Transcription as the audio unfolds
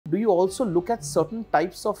you also look at certain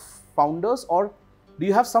types of founders, or do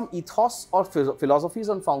you have some ethos or philosophies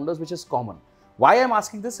on founders which is common? Why I'm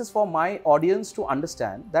asking this is for my audience to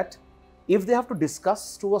understand that if they have to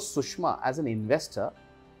discuss to a Sushma as an investor,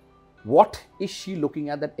 what is she looking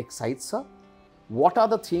at that excites her? What are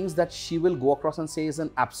the things that she will go across and say is an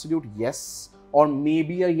absolute yes or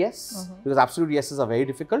maybe a yes? Because absolute yeses are very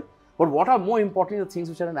difficult. But what are more importantly the things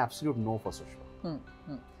which are an absolute no for Sushma?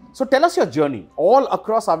 So tell us your journey all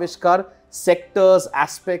across Aavishkaar, sectors,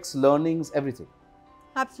 aspects, learnings, everything.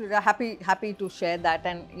 Absolutely. Happy to share that.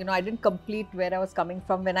 And, you know, I didn't complete where I was coming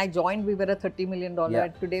from. When I joined, we were a $30 million.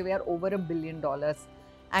 And today we are over $1 billion.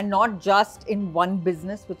 And not just in one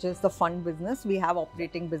business, which is the fund business. We have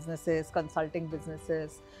operating businesses, consulting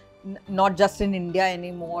businesses, not just in India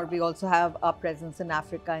anymore. We also have a presence in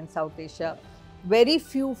Africa and South Asia. Very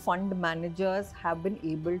few fund managers have been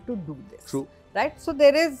able to do this. True. Right? So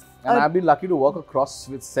there is... And I've been lucky to work across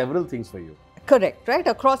with several things for you. Correct, right?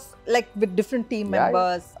 Across, like with different team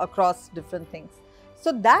members, across different things.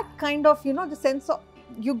 So that kind of, you know, the sense of,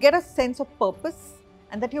 you get a sense of purpose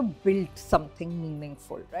and that you built something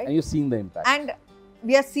meaningful, right? And you're seeing the impact. And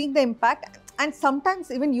we are seeing the impact. And sometimes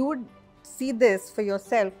even you would see this for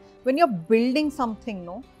yourself. When you're building something,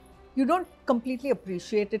 no, you don't completely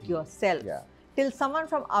appreciate it yourself. Till someone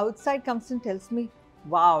from outside comes and tells me,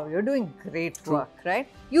 wow, you're doing great work, right?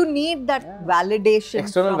 You need that validation.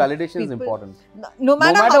 External validation is important. No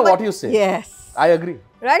matter what you say. Yes. I agree.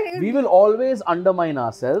 Right? We will always undermine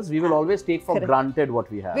ourselves. We will always take for granted what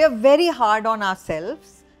we have. We are very hard on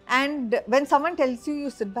ourselves. And when someone tells you, you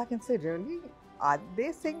sit back and say, really? Are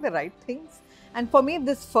they saying the right things? And for me,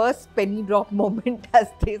 this first penny drop moment, as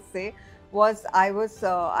they say, was I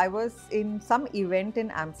was in some event in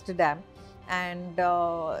Amsterdam, and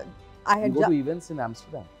I had go to events in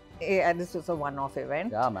Amsterdam. Yeah, this was a one-off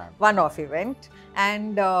event. Yeah, man. One-off event,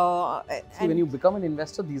 and see, when you become an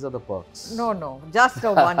investor, these are the perks. No, just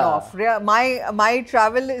a one-off. My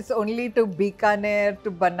travel is only to Bikaner,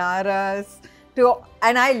 to Banaras,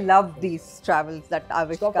 and I love these travels that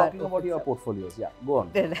Aavishkaar. Stop talking about your portfolios. Yeah, go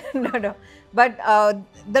on. No. But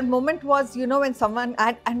that moment was, you know, when someone,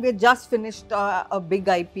 and we had just finished a big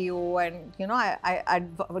IPO, and, you know,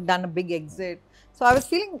 I'd done a big exit. So I was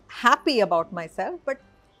feeling happy about myself, but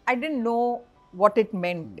I didn't know what it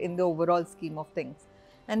meant in the overall scheme of things.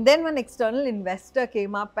 And then when external investor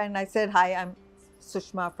came up and I said, hi, I'm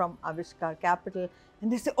Sushma from Aavishkaar Capital.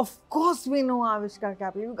 And they say, of course we know Aavishkaar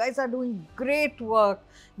Capital. You guys are doing great work.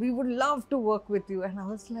 We would love to work with you. And I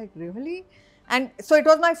was like, really? And so it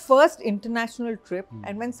was my first international trip.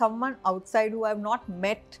 And when someone outside who I have not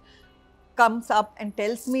met comes up and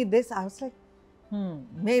tells me this, I was like,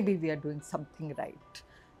 maybe we are doing something right.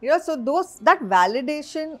 You know, so that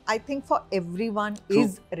validation, I think for everyone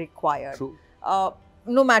is required.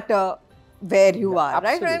 No matter where you are,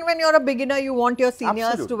 right? And when you're a beginner, you want your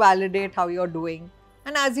seniors to validate how you're doing.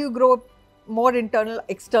 And as you grow, more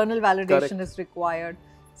external validation is required.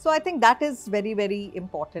 So I think that is very, very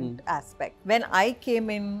important aspect. When I came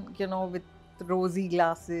in, you know, with rosy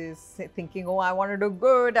glasses, thinking, oh, I want to do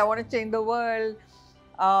good, I want to change the world,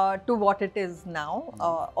 to what it is now.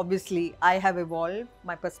 Obviously, I have evolved,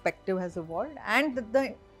 my perspective has evolved, and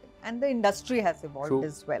the industry has evolved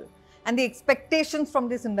as well. And the expectations from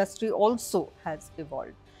this industry also has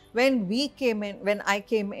evolved. When I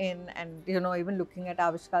came in, and, you know, even looking at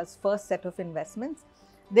Aavishkaar's first set of investments,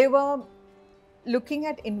 they were looking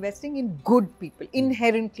at investing in good people,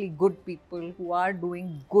 inherently good people who are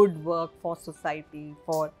doing good work for society,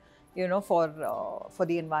 for, you know, for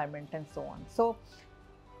the environment and so on. So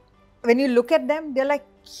when you look at them, they're like,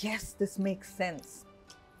 yes, this makes sense.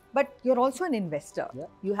 But you're also an investor.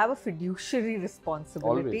 You have a fiduciary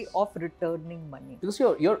responsibility of returning money. Because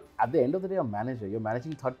you're at the end of the day a manager. You're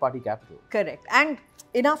managing third-party capital. Correct. And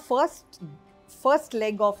in our first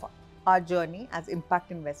leg of our journey as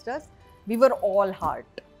impact investors, we were all hard,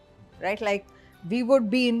 right? Like, we would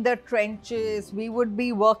be in the trenches, we would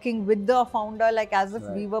be working with the founder like as if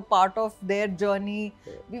we were part of their journey.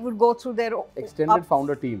 We would go through their extended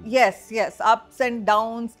founder team. Yes, ups and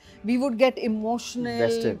downs. We would get emotional.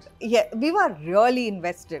 Invested. Yeah, we were really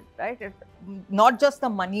invested, right? Not just the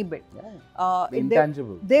money bit. The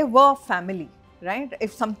intangible. They were family, right?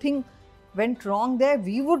 If something went wrong there,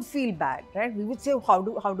 we would feel bad, right? We would say, how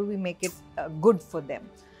do we make it good for them?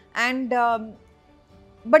 And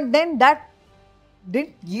but then that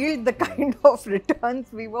didn't yield the kind of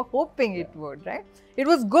returns we were hoping it would, right? It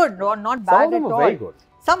was good, or not bad at all. Some were very good.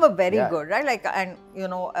 Some were very good, right? Like, and, you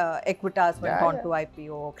know, Equitas went on to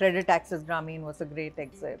IPO, Credit Access Grameen was a great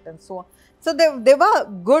exit, and so on. So they were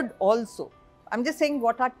good also. I'm just saying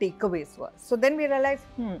what our takeaways were. So then we realized,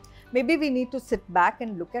 maybe we need to sit back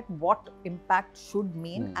and look at what impact should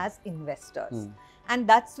mean as investors. And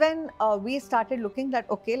that's when we started looking that,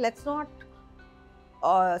 okay, let's not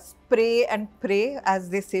spray and pray, as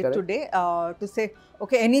they say today, to say,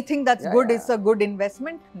 okay, anything that's good is a good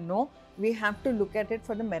investment. No, we have to look at it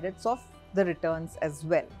for the merits of the returns as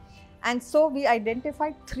well. And so we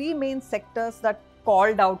identified 3 main sectors that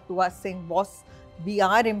called out to us saying, boss, we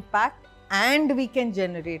are impact and we can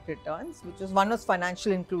generate returns, which was, one was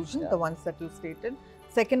financial inclusion, the ones that you stated.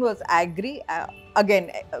 Second was agri.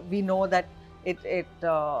 Again, we know that it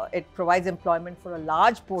provides employment for a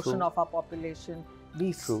large portion of our population.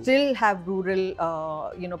 We still have rural,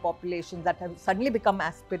 populations that have suddenly become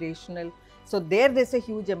aspirational. So there's a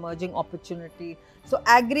huge emerging opportunity. So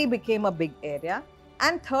agri became a big area.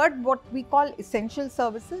 And third, what we call essential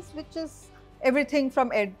services, which is everything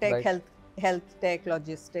from ed tech, health tech,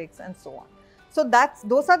 logistics, and so on. So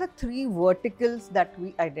those are the 3 verticals that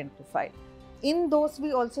we identified. In those,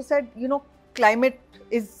 we also said, climate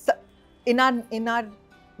is in our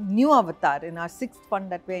new avatar, in our 6th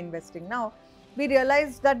fund that we're investing now. We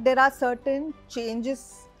realized that there are certain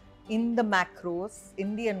changes in the macros,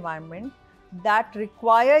 in the environment, that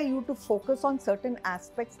require you to focus on certain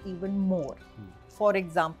aspects even more. For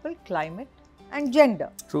example, climate and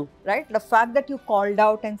gender. True. Right? The fact that you called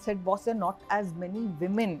out and said, boss, there are not as many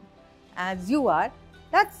women as you are,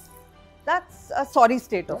 that's a sorry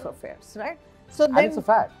state of affairs, right? So then, and it's a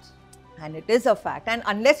fact. And it is a fact. And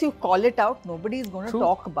unless you call it out, nobody is going to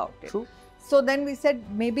talk about it. True. So then we said,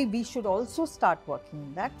 maybe we should also start working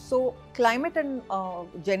on that. So climate and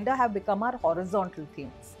gender have become our horizontal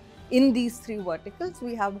themes. In these 3 verticals,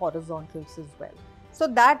 we have horizontals as well. So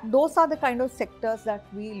those are the kind of sectors that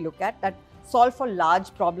we look at that solve for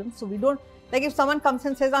large problems. So we don't, like if someone comes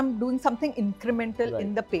and says, I'm doing something incremental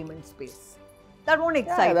in the payment space, that won't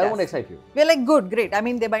excite us. That won't excite you. We're like, good, great. I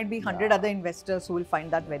mean, there might be 100 other investors who will find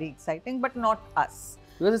that very exciting, but not us.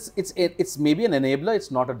 Because it's maybe an enabler,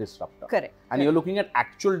 it's not a disruptor. Correct. And you're looking at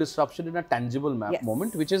actual disruption in a tangible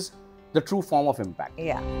moment, which is the true form of impact.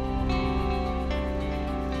 Yeah.